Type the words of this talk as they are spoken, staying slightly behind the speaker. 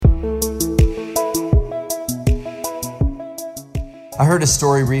I heard a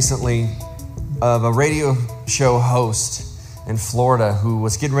story recently of a radio show host in Florida who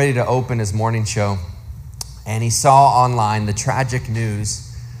was getting ready to open his morning show, and he saw online the tragic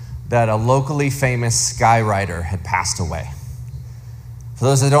news that a locally famous skywriter had passed away. For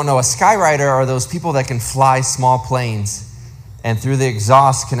those that don't know, a skywriter are those people that can fly small planes and through the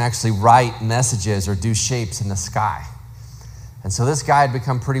exhaust can actually write messages or do shapes in the sky. And so this guy had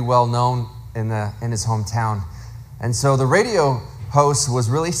become pretty well known in his hometown. And so the radio host was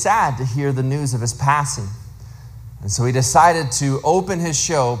really sad to hear the news of his passing. And so he decided to open his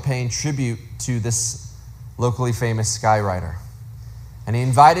show paying tribute to this locally famous skywriter. And he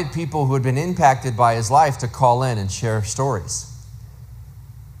invited people who had been impacted by his life to call in and share stories.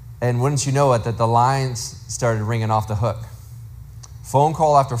 And wouldn't you know it, that the lines started ringing off the hook. Phone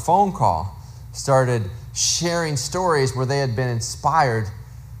call after phone call started sharing stories where they had been inspired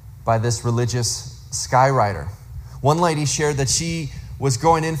by this religious skywriter. One lady shared that she was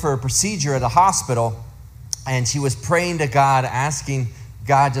going in for a procedure at a hospital, and she was praying to God, asking,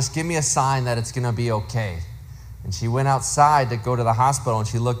 God, just give me a sign that it's going to be okay. And she went outside to go to the hospital, and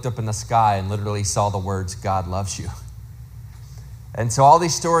she looked up in the sky and literally saw the words, God loves you. And so all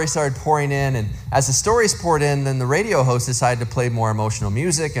these stories started pouring in, and as the stories poured in, then the radio host decided to play more emotional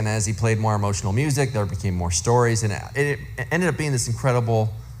music, and as he played more emotional music, there became more stories, and it ended up being this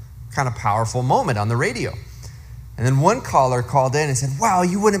incredible, kind of powerful moment on the radio. And then one caller called in and said, wow,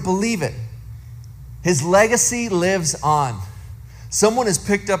 you wouldn't believe it. His legacy lives on. Someone has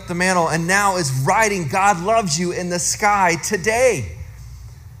picked up the mantle and now is writing God loves you in the sky today.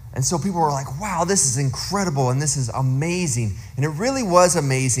 And so people were like, wow, this is incredible and this is amazing. And it really was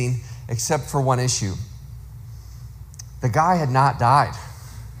amazing, except for one issue. The guy had not died.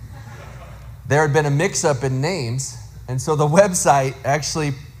 There had been a mix-up in names, and so the website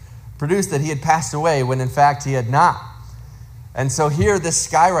actually produced that he had passed away when in fact he had not. And so here this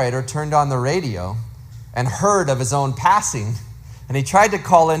skywriter turned on the radio and heard of his own passing, and he tried to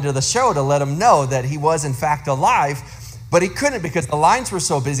call into the show to let him know that he was in fact alive, but he couldn't because the lines were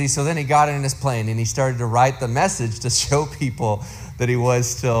so busy. So then he got in his plane and he started to write the message to show people that he was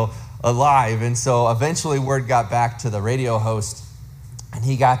still alive. And so eventually word got back to the radio host, and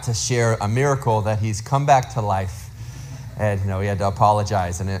he got to share a miracle that he's come back to life. And he had to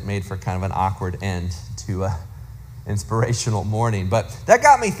apologize, and it made for kind of an awkward end to an inspirational morning. But that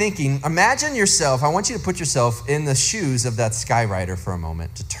got me thinking, imagine yourself, I want you to put yourself in the shoes of that skywriter for a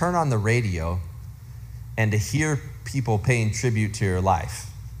moment, to turn on the radio and to hear people paying tribute to your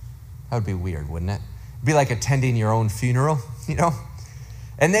life. That would be weird, wouldn't it? It'd be like attending your own funeral,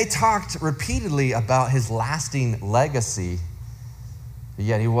 And they talked repeatedly about his lasting legacy, but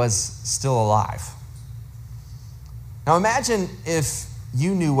yet he was still alive. Now imagine if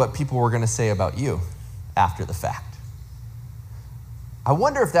you knew what people were going to say about you after the fact. I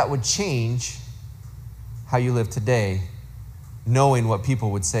wonder if that would change how you live today, knowing what people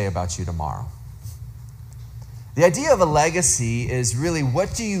would say about you tomorrow. The idea of a legacy is really,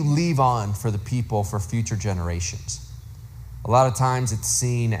 what do you leave on for the people for future generations? A lot of times it's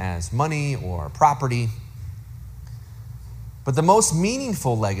seen as money or property, but the most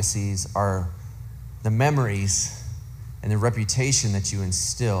meaningful legacies are the memories and the reputation that you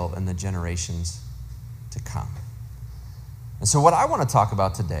instill in the generations to come. And so what I want to talk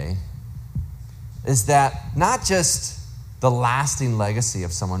about today is that not just the lasting legacy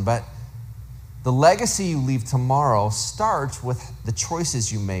of someone, but the legacy you leave tomorrow starts with the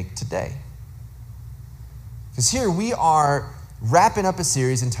choices you make today. Because here we are wrapping up a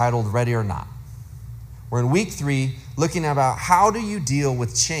series entitled Ready or Not. We're in week 3, looking about how do you deal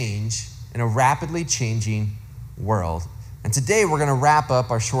with change in a rapidly changing world. And today we're going to wrap up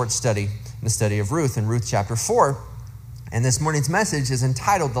our short study in the study of Ruth in Ruth chapter 4. And this morning's message is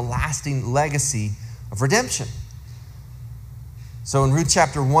entitled The Lasting Legacy of Redemption. So in Ruth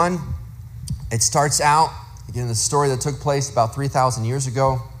chapter 1, it starts out, again, the story that took place about 3,000 years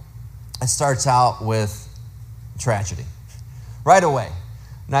ago. It starts out with tragedy. Right away,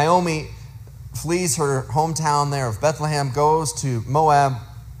 Naomi flees her hometown there of Bethlehem, goes to Moab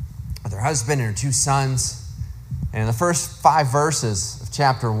with her husband and her 2 sons. And in the first 5 verses of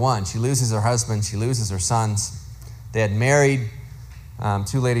chapter 1, she loses her husband, she loses her sons. They had married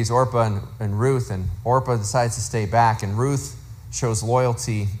 2 ladies, Orpah and Ruth, and Orpah decides to stay back, and Ruth shows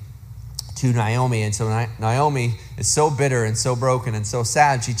loyalty to Naomi. And so Naomi is so bitter and so broken and so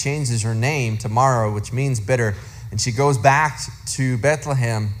sad, she changes her name to Mara, which means bitter, and she goes back to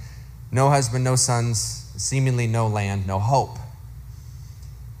Bethlehem, no husband, no sons, seemingly no land, no hope.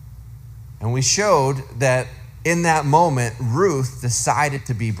 And we showed that in that moment, Ruth decided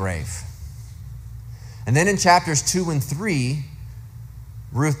to be brave. And then in chapters 2 and 3,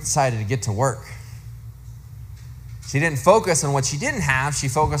 Ruth decided to get to work. She didn't focus on what she didn't have. She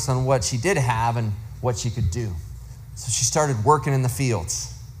focused on what she did have and what she could do. So she started working in the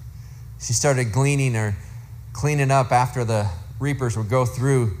fields. She started gleaning or cleaning up after the reapers would go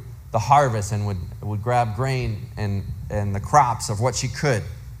through the harvest and would grab grain and the crops of what she could.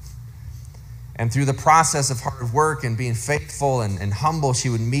 And through the process of hard work and being faithful and humble, she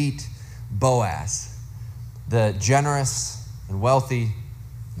would meet Boaz, the generous and wealthy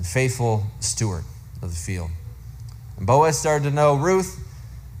and faithful steward of the field. And Boaz started to know Ruth,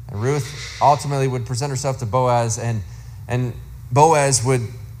 and Ruth ultimately would present herself to Boaz, and Boaz would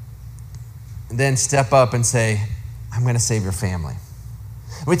then step up and say, I'm going to save your family.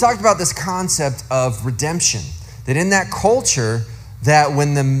 And we talked about this concept of redemption, that in that culture, that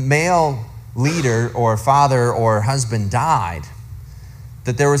when the male leader or father or husband died,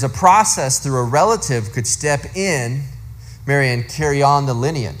 that there was a process through a relative could step in, marry, and carry on the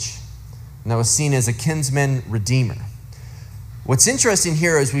lineage. And that was seen as a kinsman redeemer. What's interesting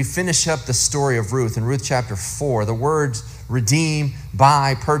here as we finish up the story of Ruth, in Ruth chapter 4, the words redeem,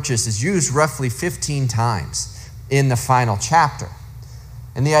 buy, purchase is used roughly 15 times in the final chapter.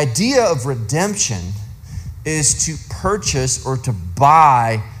 And the idea of redemption is to purchase or to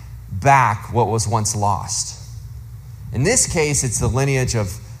buy back what was once lost. In this case, it's the lineage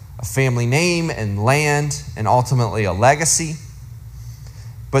of a family name and land and ultimately a legacy.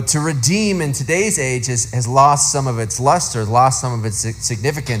 But to redeem in today's age has lost some of its luster, lost some of its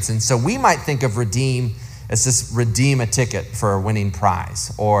significance. And so we might think of redeem as just redeem a ticket for a winning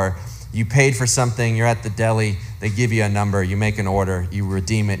prize. Or you paid for something, you're at the deli, they give you a number, you make an order, you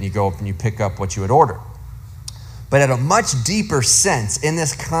redeem it, and you go up and you pick up what you had ordered. But at a much deeper sense, in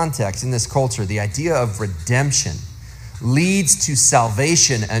this context, in this culture, the idea of redemption leads to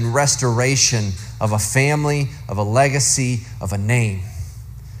salvation and restoration of a family, of a legacy, of a name.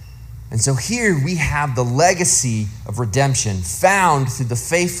 And so here we have the legacy of redemption found through the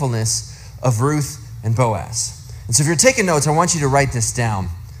faithfulness of Ruth and Boaz. And so if you're taking notes, I want you to write this down,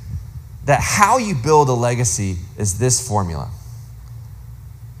 that how you build a legacy is this formula.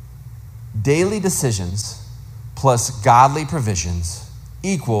 Daily decisions plus godly provisions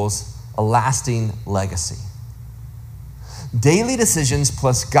equals a lasting legacy. Daily decisions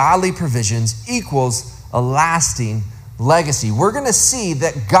plus godly provisions equals a lasting legacy. We're going to see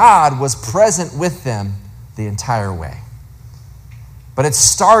that God was present with them the entire way. But it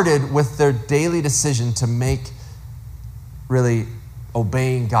started with their daily decision to make really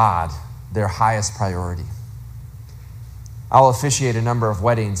obeying God their highest priority. I'll officiate a number of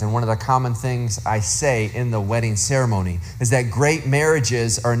weddings, and one of the common things I say in the wedding ceremony is that great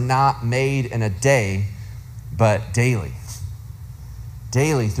marriages are not made in a day, but daily.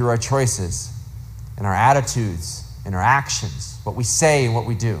 Daily through our choices and our attitudes and our actions, what we say and what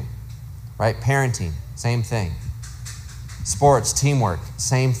we do, right? Parenting, same thing. Sports, teamwork,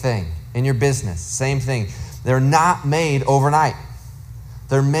 same thing. In your business, same thing. They're not made overnight.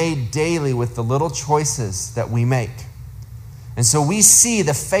 They're made daily with the little choices that we make. And so we see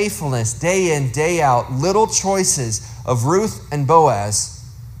the faithfulness day in, day out, little choices of Ruth and Boaz,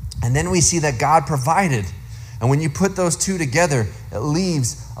 and then we see that God provided. And when you put those two together, it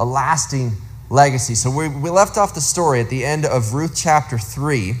leaves a lasting legacy. So we left off the story at the end of Ruth chapter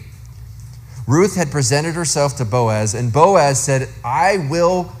 3. Ruth had presented herself to Boaz, and Boaz said, I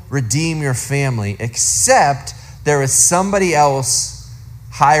will redeem your family, except there is somebody else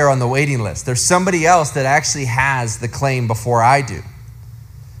higher on the waiting list. There's somebody else that actually has the claim before I do.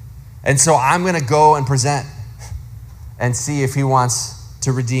 And so I'm going to go and present and see if he wants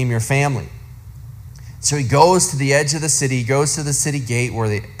to redeem your family. So he goes to the edge of the city, he goes to the city gate where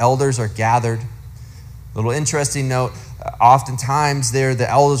the elders are gathered. Little interesting note, oftentimes there the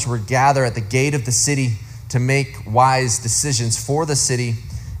elders would gather at the gate of the city to make wise decisions for the city.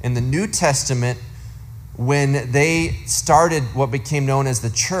 In the New Testament, when they started what became known as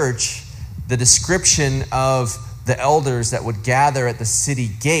the church, the description of the elders that would gather at the city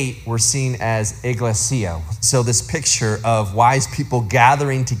gate were seen as ecclesia. So this picture of wise people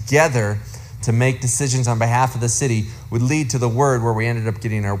gathering together to make decisions on behalf of the city would lead to the word where we ended up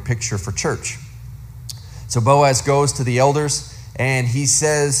getting our picture for church. So Boaz goes to the elders and he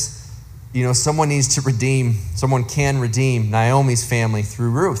says, someone can redeem Naomi's family through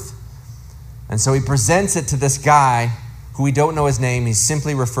Ruth. And so he presents it to this guy who we don't know his name. He's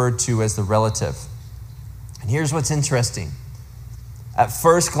simply referred to as the relative. And here's what's interesting. At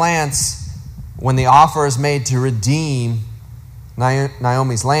first glance, when the offer is made to redeem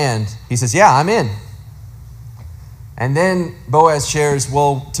Naomi's land, he says, yeah, I'm in. And then Boaz shares,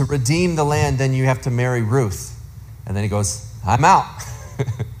 well, to redeem the land, then you have to marry Ruth. And then he goes, I'm out.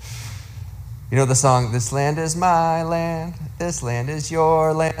 You know the song, "This land is my land, this land is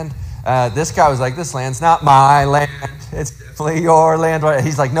your land." This guy was like, "This land's not my land, it's definitely your land."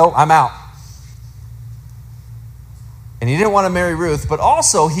 He's like, "No, I'm out." And he didn't want to marry Ruth, but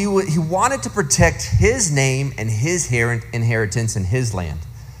also he wanted to protect his name and his inheritance in his land.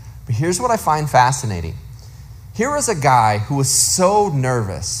 But here's what I find fascinating. Here was a guy who was so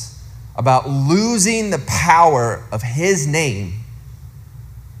nervous about losing the power of his name,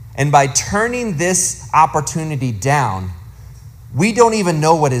 and by turning this opportunity down, we don't even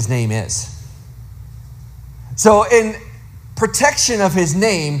know what his name is. So in protection of his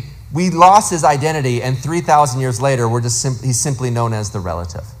name, we lost his identity, and 3,000 years later, he's simply known as the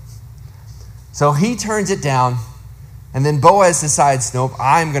relative. So he turns it down, and then Boaz decides, nope,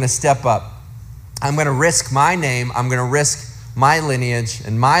 I'm going to step up. I'm going to risk my name. I'm going to risk my lineage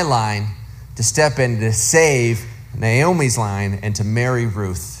and my line to step in to save Naomi's line and to marry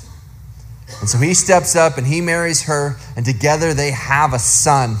Ruth. And so he steps up and he marries her, and together they have a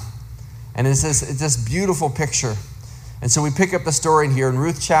son. And it's this beautiful picture. And so we pick up the story in here in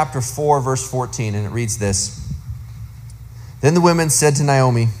Ruth chapter 4, verse 14, and it reads this. Then the women said to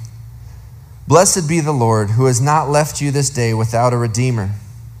Naomi, "Blessed be the Lord, who has not left you this day without a redeemer,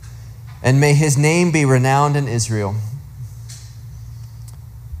 and may his name be renowned in Israel.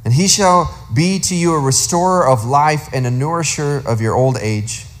 And he shall be to you a restorer of life and a nourisher of your old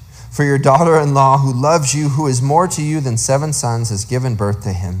age. For your daughter-in-law, who loves you, who is more to you than 7 sons, has given birth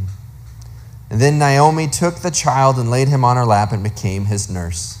to him." And then Naomi took the child and laid him on her lap and became his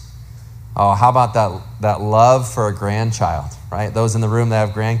nurse. Oh, how about that love for a grandchild, right? Those in the room that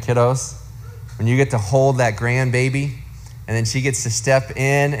have grandkiddos. When you get to hold that grandbaby, and then she gets to step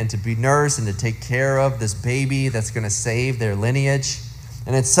in and to be nursed and to take care of this baby that's going to save their lineage.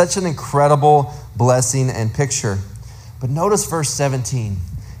 And it's such an incredible blessing and picture. But notice verse 17.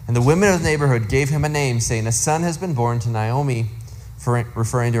 And the women of the neighborhood gave him a name, saying, "A son has been born to Naomi,"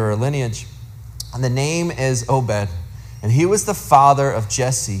 referring to her lineage. And the name is Obed. And he was the father of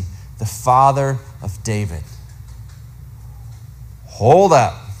Jesse, the father of David. Hold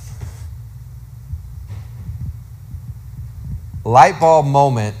up. Light bulb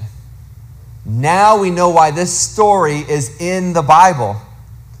moment. Now we know why this story is in the Bible.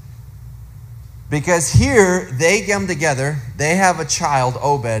 Because here they come together, they have a child,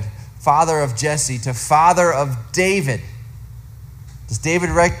 Obed, father of Jesse, to father of David. Does David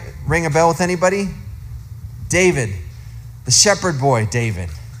ring a bell with anybody? David, the shepherd boy, David.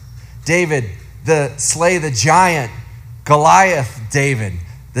 David, the slay the giant, Goliath, David.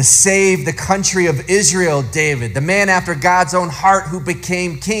 The save the country of Israel, David. The man after God's own heart who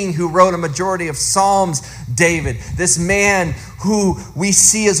became king, who wrote a majority of Psalms, David. This man who we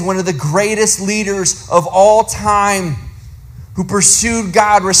see as one of the greatest leaders of all time, who pursued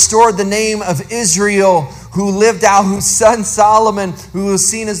God, restored the name of Israel, who lived out, whose son Solomon, who was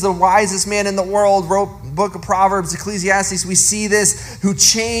seen as the wisest man in the world, wrote book of Proverbs, Ecclesiastes. We see this, who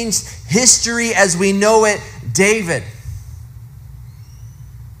changed history as we know it, David.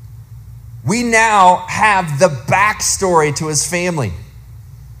 We now have the backstory to his family.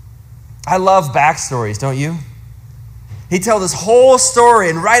 I love backstories, don't you? He tells this whole story,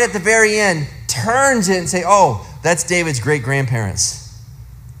 and right at the very end, turns it and say, "Oh, that's David's great-grandparents."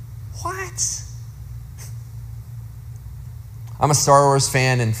 What? I'm a Star Wars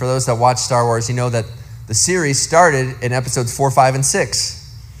fan, and for those that watch Star Wars, you know that the series started in episodes 4, 5, and 6.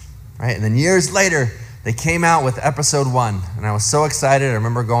 Right? And then years later, they came out with episode 1, and I was so excited. I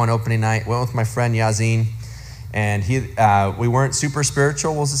remember going opening night, went with my friend Yazin, and we weren't super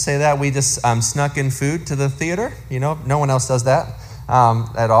spiritual, we'll just say that. We just snuck in food to the theater. You know, no one else does that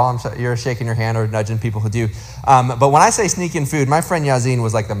at all. You're shaking your hand or nudging people who do. But when I say sneak in food, my friend Yazin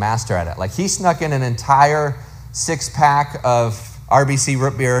was like the master at it. Like he snuck in an entire 6-pack of RBC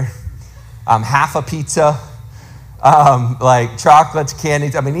root beer, half a pizza, like chocolates,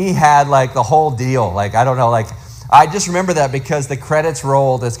 candies. I mean, he had like the whole deal. Like, I don't know, like, I just remember that because the credits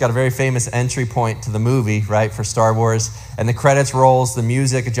rolled. It's got a very famous entry point to the movie, right, for Star Wars. And the credits rolls, the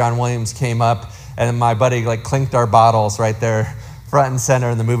music of John Williams came up, and my buddy like clinked our bottles right there, front and center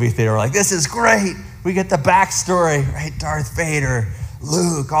in the movie theater. We're like, this is great. We get the backstory, right? Darth Vader,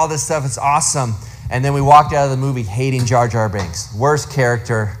 Luke, all this stuff. It's awesome. And then we walked out of the movie hating Jar Jar Binks. Worst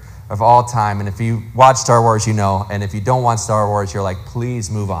character of all time. And if you watch Star Wars, you know. And if you don't watch Star Wars, you're like, please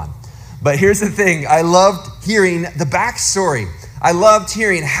move on. But here's the thing. I loved hearing the backstory. I loved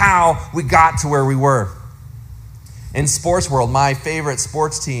hearing how we got to where we were. In sports world, my favorite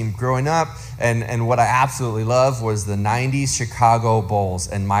sports team growing up and what I absolutely loved was the 90s Chicago Bulls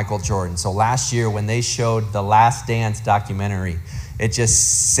and Michael Jordan. So last year when they showed the Last Dance documentary, it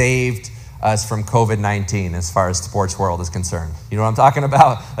just saved us from COVID-19 as far as sports world is concerned. You know what I'm talking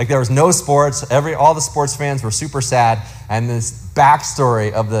about? Like there was no sports, all the sports fans were super sad, and this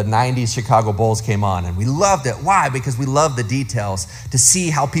backstory of the 90s Chicago Bulls came on, and we loved it. Why? Because we love the details to see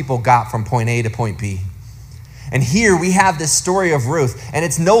how people got from point A to point B. And here we have this story of Ruth, and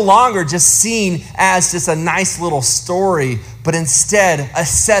it's no longer just seen as just a nice little story, but instead a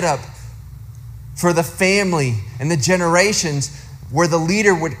setup for the family and the generations where the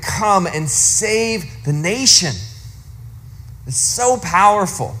leader would come and save the nation. It's so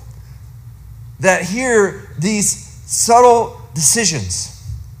powerful that here, these subtle decisions,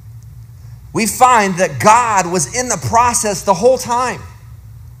 we find that God was in the process the whole time.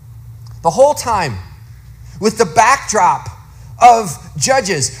 The whole time. With the backdrop of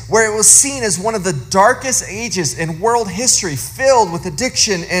Judges, where it was seen as one of the darkest ages in world history, filled with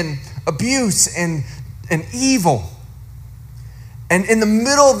addiction and abuse and evil. And in the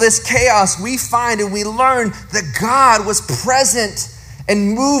middle of this chaos, we find and we learn that God was present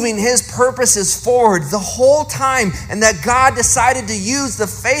and moving his purposes forward the whole time, and that God decided to use the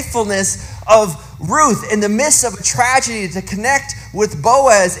faithfulness of Ruth in the midst of a tragedy to connect with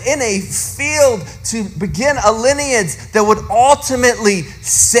Boaz in a field to begin a lineage that would ultimately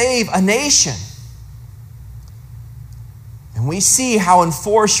save a nation. And we see how in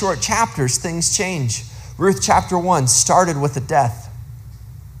 4 short chapters things change. Ruth chapter 1 started with a death.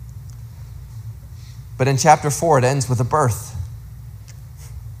 But in chapter 4 it ends with a birth.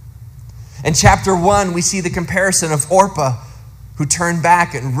 In chapter 1 we see the comparison of Orpah who turned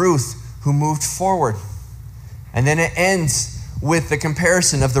back and Ruth who moved forward. And then it ends with the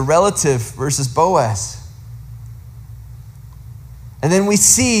comparison of the relative versus Boaz. And then we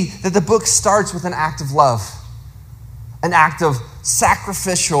see that the book starts with an act of love, an act of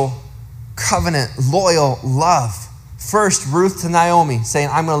sacrificial, covenant, loyal love. First, Ruth to Naomi saying,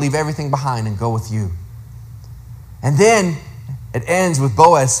 I'm going to leave everything behind and go with you. And then it ends with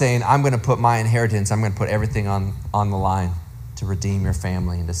Boaz saying, I'm going to put my inheritance, I'm going to put everything on the line to redeem your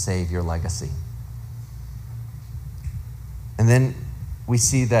family and to save your legacy. And then we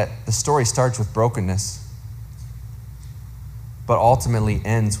see that the story starts with brokenness, but ultimately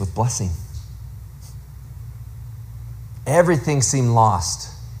ends with blessing. Everything seemed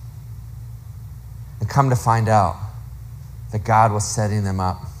lost. And come to find out that God was setting them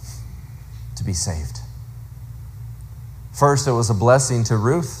up to be saved. First, it was a blessing to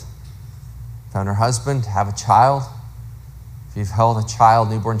Ruth. Found her husband, to have a child. If you've held a child,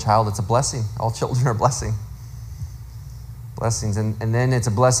 newborn child, it's a blessing. All children are a blessing. Blessings. And then it's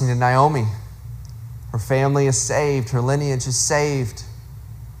a blessing to Naomi. Her family is saved. Her lineage is saved.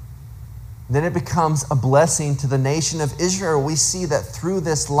 Then it becomes a blessing to the nation of Israel. We see that through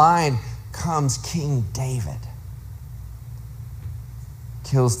this line comes King David.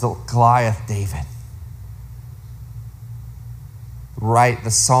 Kills the Goliath David. Write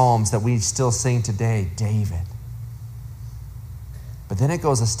the Psalms that we still sing today, David. But then it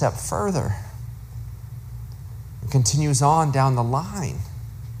goes a step further. It continues on down the line.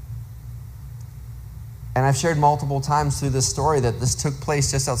 And I've shared multiple times through this story that this took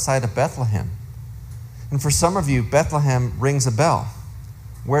place just outside of Bethlehem. And for some of you, Bethlehem rings a bell.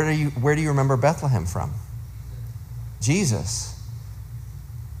 Where do you remember Bethlehem from? Jesus.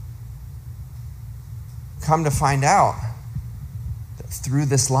 Come to find out that through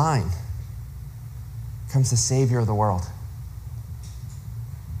this line comes the Savior of the world.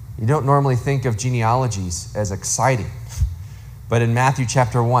 You don't normally think of genealogies as exciting. But in Matthew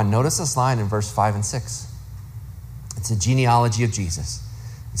chapter 1, notice this line in verse 5 and 6. It's a genealogy of Jesus.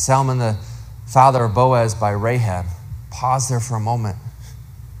 Salmon, the father of Boaz by Rahab. Pause there for a moment.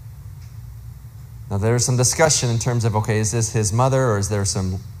 Now there's some discussion in terms of, okay, is this his mother or is there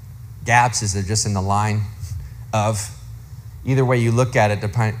some gaps? Is it just in the line of? Either way you look at it,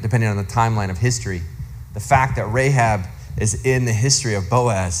 depending on the timeline of history, the fact that Rahab is in the history of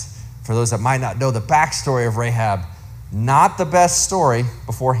Boaz. For those that might not know the backstory of Rahab, not the best story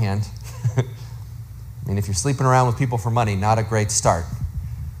beforehand. I mean, if you're sleeping around with people for money, not a great start.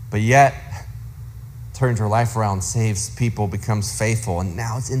 But yet, turns her life around, saves people, becomes faithful, and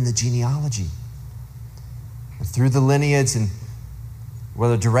now it's in the genealogy. And through the lineage, and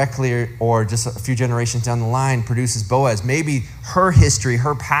whether directly or just a few generations down the line, produces Boaz. Maybe her history,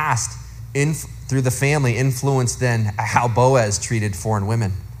 her past, through the family, influenced then how Boaz treated foreign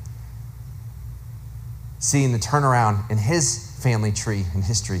women. Seeing the turnaround in his family tree and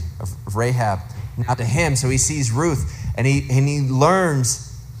history of Rahab, now to him. So he sees Ruth, and he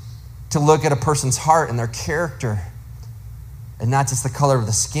learns to look at a person's heart and their character, and not just the color of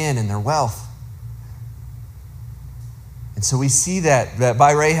the skin and their wealth. And so we see that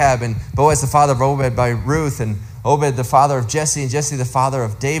by Rahab, and Boaz the father of Obed by Ruth, and Obed the father of Jesse, and Jesse the father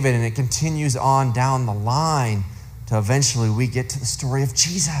of David, and it continues on down the line to eventually we get to the story of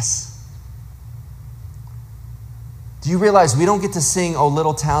Jesus. Do you realize we don't get to sing O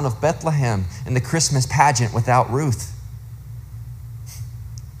Little Town of Bethlehem in the Christmas pageant without Ruth?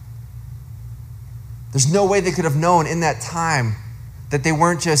 There's no way they could have known in that time that they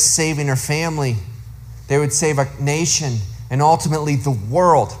weren't just saving her family. They would save a nation and ultimately the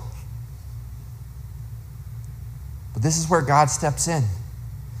world. But this is where God steps in.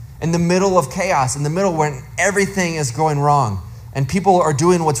 In the middle of chaos, in the middle when everything is going wrong and people are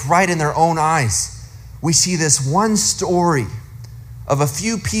doing what's right in their own eyes, we see this one story of a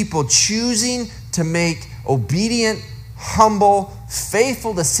few people choosing to make obedient, humble,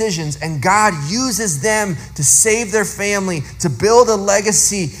 faithful decisions, and God uses them to save their family, to build a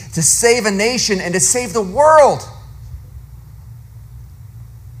legacy, to save a nation, and to save the world.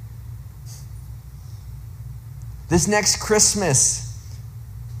 This next Christmas,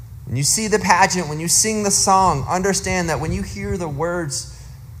 when you see the pageant, when you sing the song, understand that when you hear the words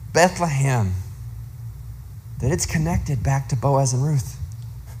Bethlehem, that it's connected back to Boaz and Ruth.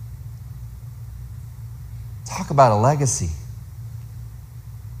 Talk about a legacy.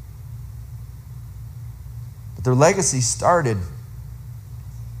 But their legacy started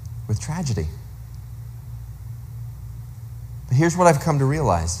with tragedy. But here's what I've come to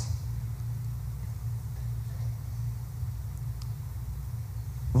realize.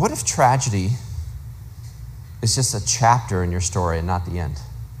 What if tragedy is just a chapter in your story and not the end?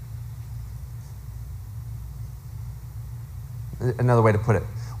 Another way to put it,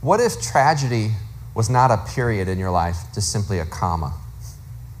 what if tragedy was not a period in your life, just simply a comma?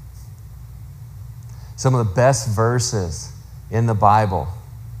 Some of the best verses in the Bible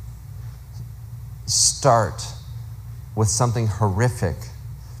start with something horrific,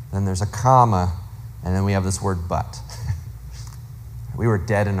 then there's a comma, and then we have this word but. We were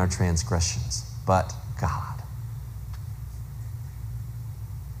dead in our transgressions, but God.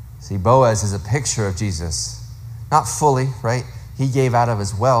 See, Boaz is a picture of Jesus. Not fully, right? He gave out of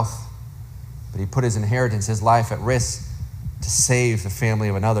his wealth, but he put his inheritance, his life at risk to save the family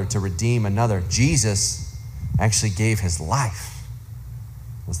of another, to redeem another. Jesus actually gave his life,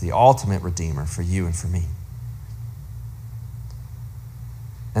 was the ultimate redeemer for you and for me.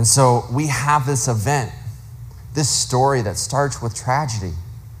 And so we have this event, this story that starts with tragedy.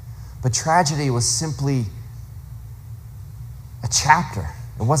 But tragedy was simply a chapter.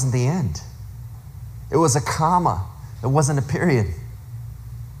 It wasn't the end. It was a comma. It wasn't a period.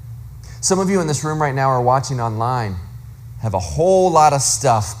 Some of you in this room right now are watching online, have a whole lot of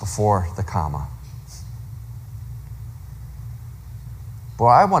stuff before the comma.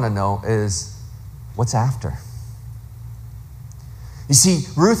 What I want to know is what's after. You see,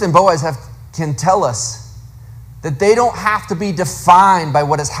 Ruth and Boaz can tell us that they don't have to be defined by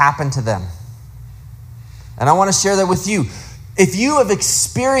what has happened to them. And I want to share that with you. If you have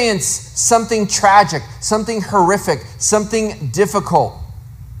experienced something tragic, something horrific, something difficult,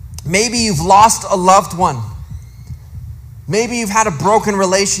 maybe you've lost a loved one, maybe you've had a broken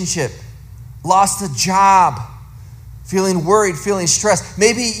relationship, lost a job, feeling worried, feeling stressed,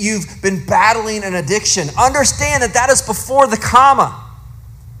 maybe you've been battling an addiction, understand that that is before the comma,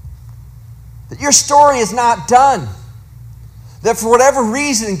 that your story is not done. That for whatever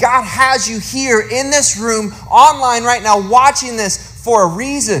reason, God has you here in this room, online right now, watching this for a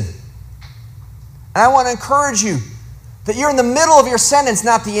reason. And I want to encourage you that you're in the middle of your sentence,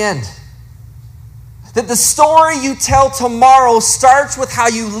 not the end. That the story you tell tomorrow starts with how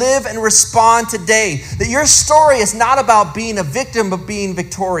you live and respond today. That your story is not about being a victim, but being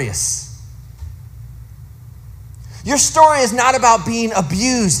victorious. Your story is not about being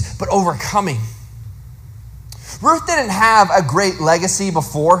abused, but overcoming. Ruth didn't have a great legacy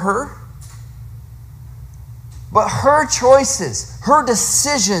before her, but her choices, her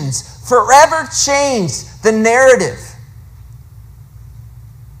decisions forever changed the narrative.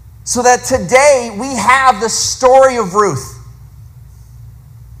 So that today we have the story of Ruth.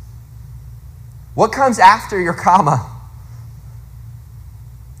 What comes after your comma?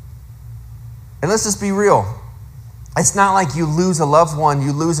 And let's just be real. It's not like you lose a loved one,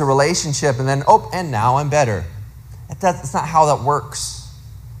 you lose a relationship, and then, and now I'm better. That's not how that works.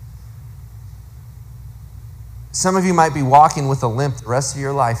 Some of you might be walking with a limp the rest of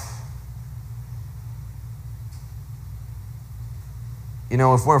your life.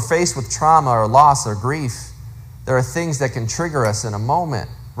 if we're faced with trauma or loss or grief, there are things that can trigger us in a moment,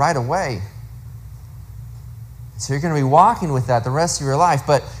 right away. So you're going to be walking with that the rest of your life.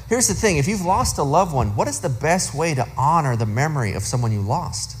 But here's the thing. If you've lost a loved one, what is the best way to honor the memory of someone you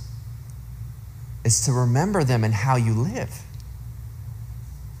lost? It's to remember them and how you live.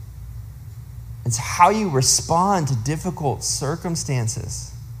 It's how you respond to difficult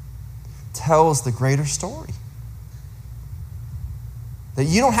circumstances tells the greater story. That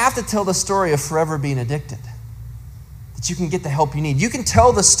you don't have to tell the story of forever being addicted. That you can get the help you need. You can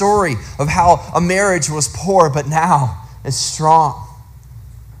tell the story of how a marriage was poor, but now is strong.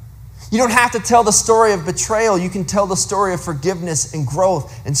 You don't have to tell the story of betrayal. You can tell the story of forgiveness and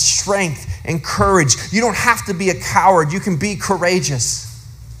growth and strength and courage. You don't have to be a coward. You can be courageous.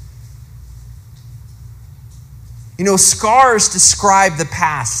 Scars describe the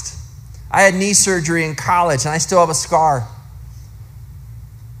past. I had knee surgery in college, and I still have a scar.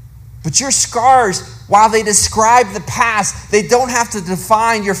 But your scars, while they describe the past, they don't have to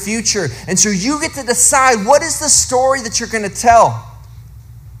define your future. And so you get to decide what is the story that you're going to tell.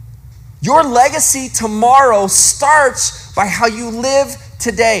 Your legacy tomorrow starts by how you live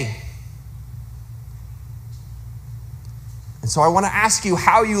today. And so I want to ask you,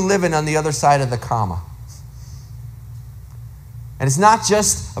 how are you living on the other side of the comma? And it's not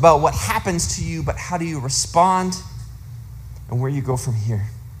just about what happens to you, but how do you respond and where you go from here.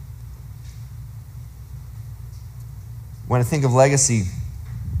 When I think of legacy,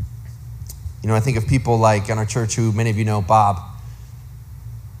 I think of people like in our church who many of you know, Bob.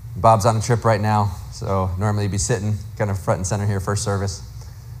 Bob's on a trip right now, so normally he'd be sitting kind of front and center here, first service.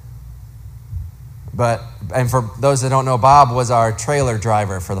 And for those that don't know, Bob was our trailer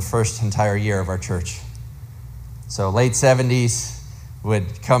driver for the first entire year of our church. So late 70s,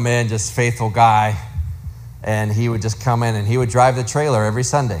 would come in, just faithful guy, and he would just come in and he would drive the trailer every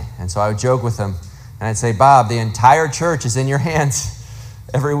Sunday. And so I would joke with him, and I'd say, Bob, the entire church is in your hands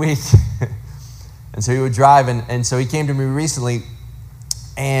every week. And so he would drive, and so he came to me recently,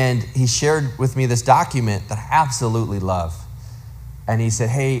 and he shared with me this document that I absolutely love. And he said,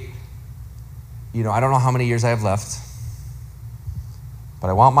 hey, I don't know how many years I have left, but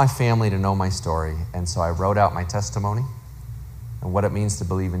I want my family to know my story. And so I wrote out my testimony and what it means to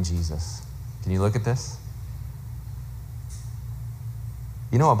believe in Jesus. Can you look at this?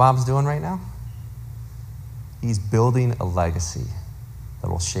 You know what Bob's doing right now? He's building a legacy that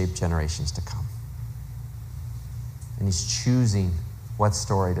will shape generations to come. And he's choosing what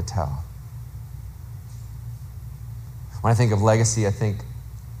story to tell. When I think of legacy, I think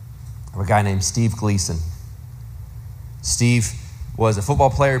of a guy named Steve Gleason. Steve was a football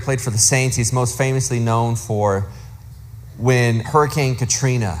player. He played for the Saints. He's most famously known for when Hurricane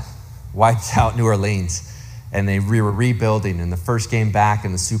Katrina wiped out New Orleans and they were rebuilding in the first game back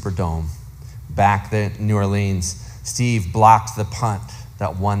in the Superdome. Back then in New Orleans, Steve blocked the punt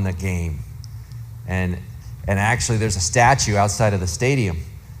that won the game. And actually there's a statue outside of the stadium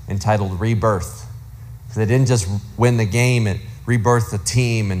entitled Rebirth. Because they didn't just win the game, it rebirthed the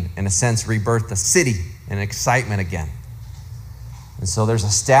team and in a sense rebirthed the city in excitement again. And so there's a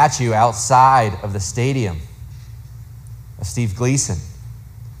statue outside of the stadium of Steve Gleason.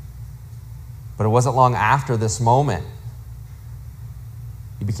 But it wasn't long after this moment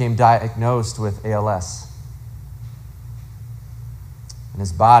he became diagnosed with ALS. And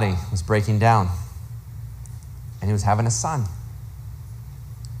his body was breaking down. And he was having a son.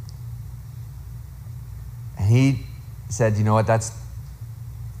 And he said, you know what, that's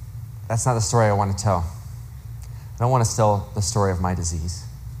not the story I want to tell. I don't want to tell the story of my disease.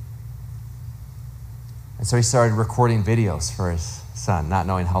 And so he started recording videos for his son, not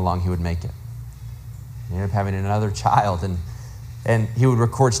knowing how long he would make it. He ended up having another child, and he would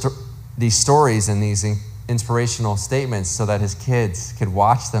record these stories and these inspirational statements so that his kids could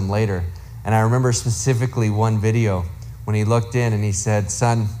watch them later. And I remember specifically one video when he looked in and he said,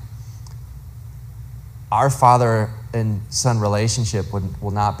 son, our father and son relationship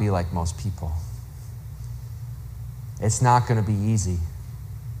will not be like most people. It's not going to be easy,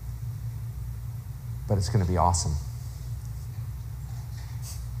 but it's going to be awesome.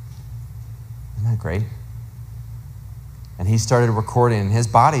 Isn't that great? And he started recording, and his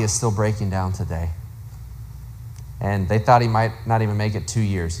body is still breaking down today. And they thought he might not even make it 2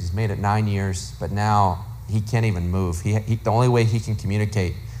 years. He's made it 9 years, but now he can't even move. The only way he can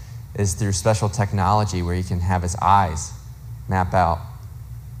communicate is through special technology where he can have his eyes map out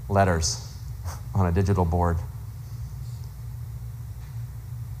letters on a digital board.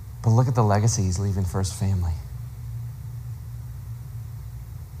 But look at the legacy he's leaving for his family.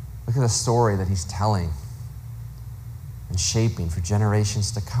 Look at the story that he's telling and shaping for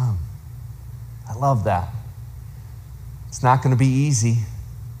generations to come. I love that. It's not going to be easy.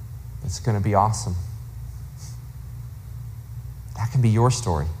 It's going to be awesome. That can be your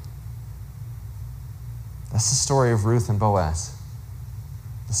story. That's the story of Ruth and Boaz.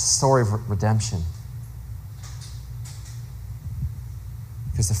 That's the story of redemption.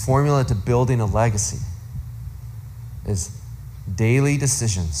 Because the formula to building a legacy is daily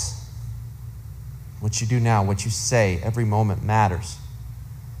decisions. What you do now, what you say, every moment matters.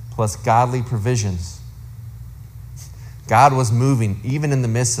 Plus godly provisions. God was moving even in the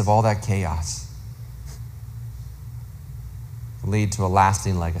midst of all that chaos to lead to a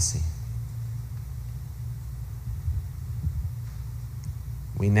lasting legacy.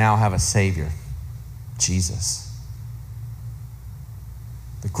 We now have a Savior, Jesus.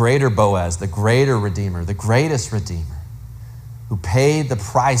 The greater Boaz, the greater Redeemer, the greatest Redeemer, who paid the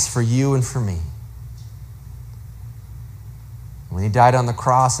price for you and for me. When he died on the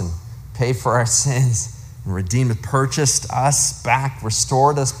cross and paid for our sins and redeemed, purchased us back,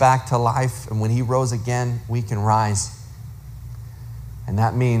 restored us back to life, and when he rose again, we can rise. And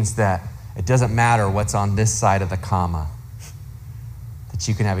that means that it doesn't matter what's on this side of the comma, that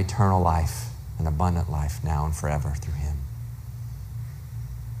you can have eternal life, an abundant life now and forever through him.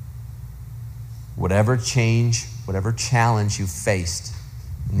 Whatever change, whatever challenge you faced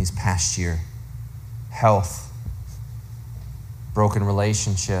in these past year, health, broken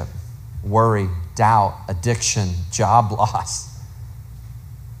relationship, worry, doubt, addiction, job loss,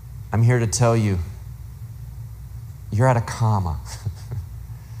 I'm here to tell you, you're at a comma.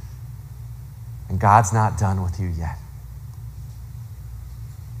 And God's not done with you yet.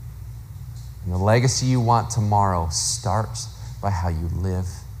 And the legacy you want tomorrow starts by how you live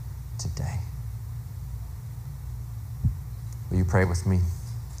today. Will you pray with me?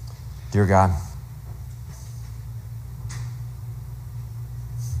 Dear God,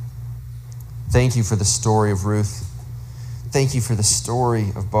 thank you for the story of Ruth. Thank you for the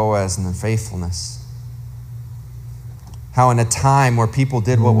story of Boaz and the faithfulness. How in a time where people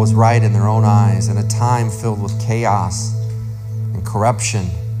did what was right in their own eyes, in a time filled with chaos and corruption,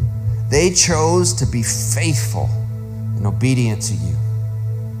 they chose to be faithful and obedient to you.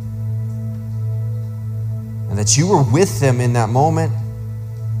 And that you were with them in that moment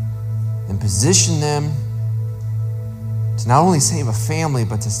and positioned them to not only save a family,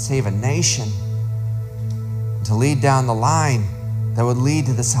 but to save a nation, and to lead down the line that would lead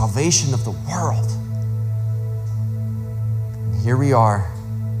to the salvation of the world. And here we are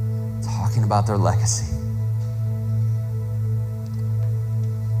talking about their legacy.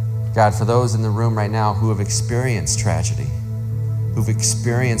 God, for those in the room right now who have experienced tragedy, who've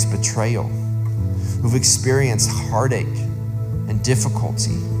experienced betrayal, who've experienced heartache and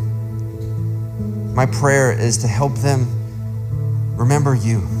difficulty, my prayer is to help them remember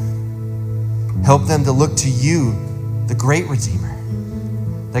you. Help them to look to you, the great Redeemer.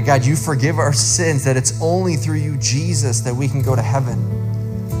 That God, you forgive our sins, that it's only through you, Jesus, that we can go to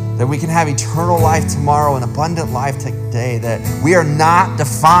heaven. That we can have eternal life tomorrow and abundant life today. That we are not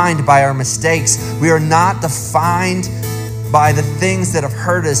defined by our mistakes. We are not defined by the things that have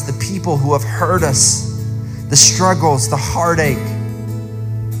hurt us, the people who have hurt us, the struggles, the heartache.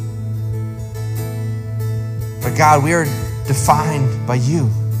 But God, we are defined by you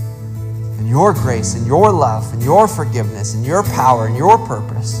and your grace and your love and your forgiveness and your power and your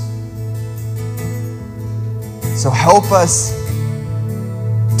purpose. So help us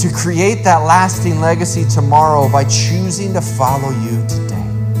to create that lasting legacy tomorrow by choosing to follow you today.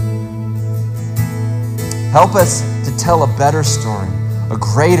 Help us to tell a better story, a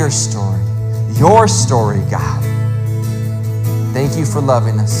greater story, your story, God. Thank you for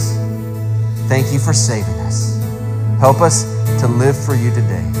loving us. Thank you for saving us. Help us to live for you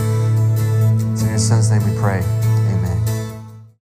today. It's in your Son's name we pray.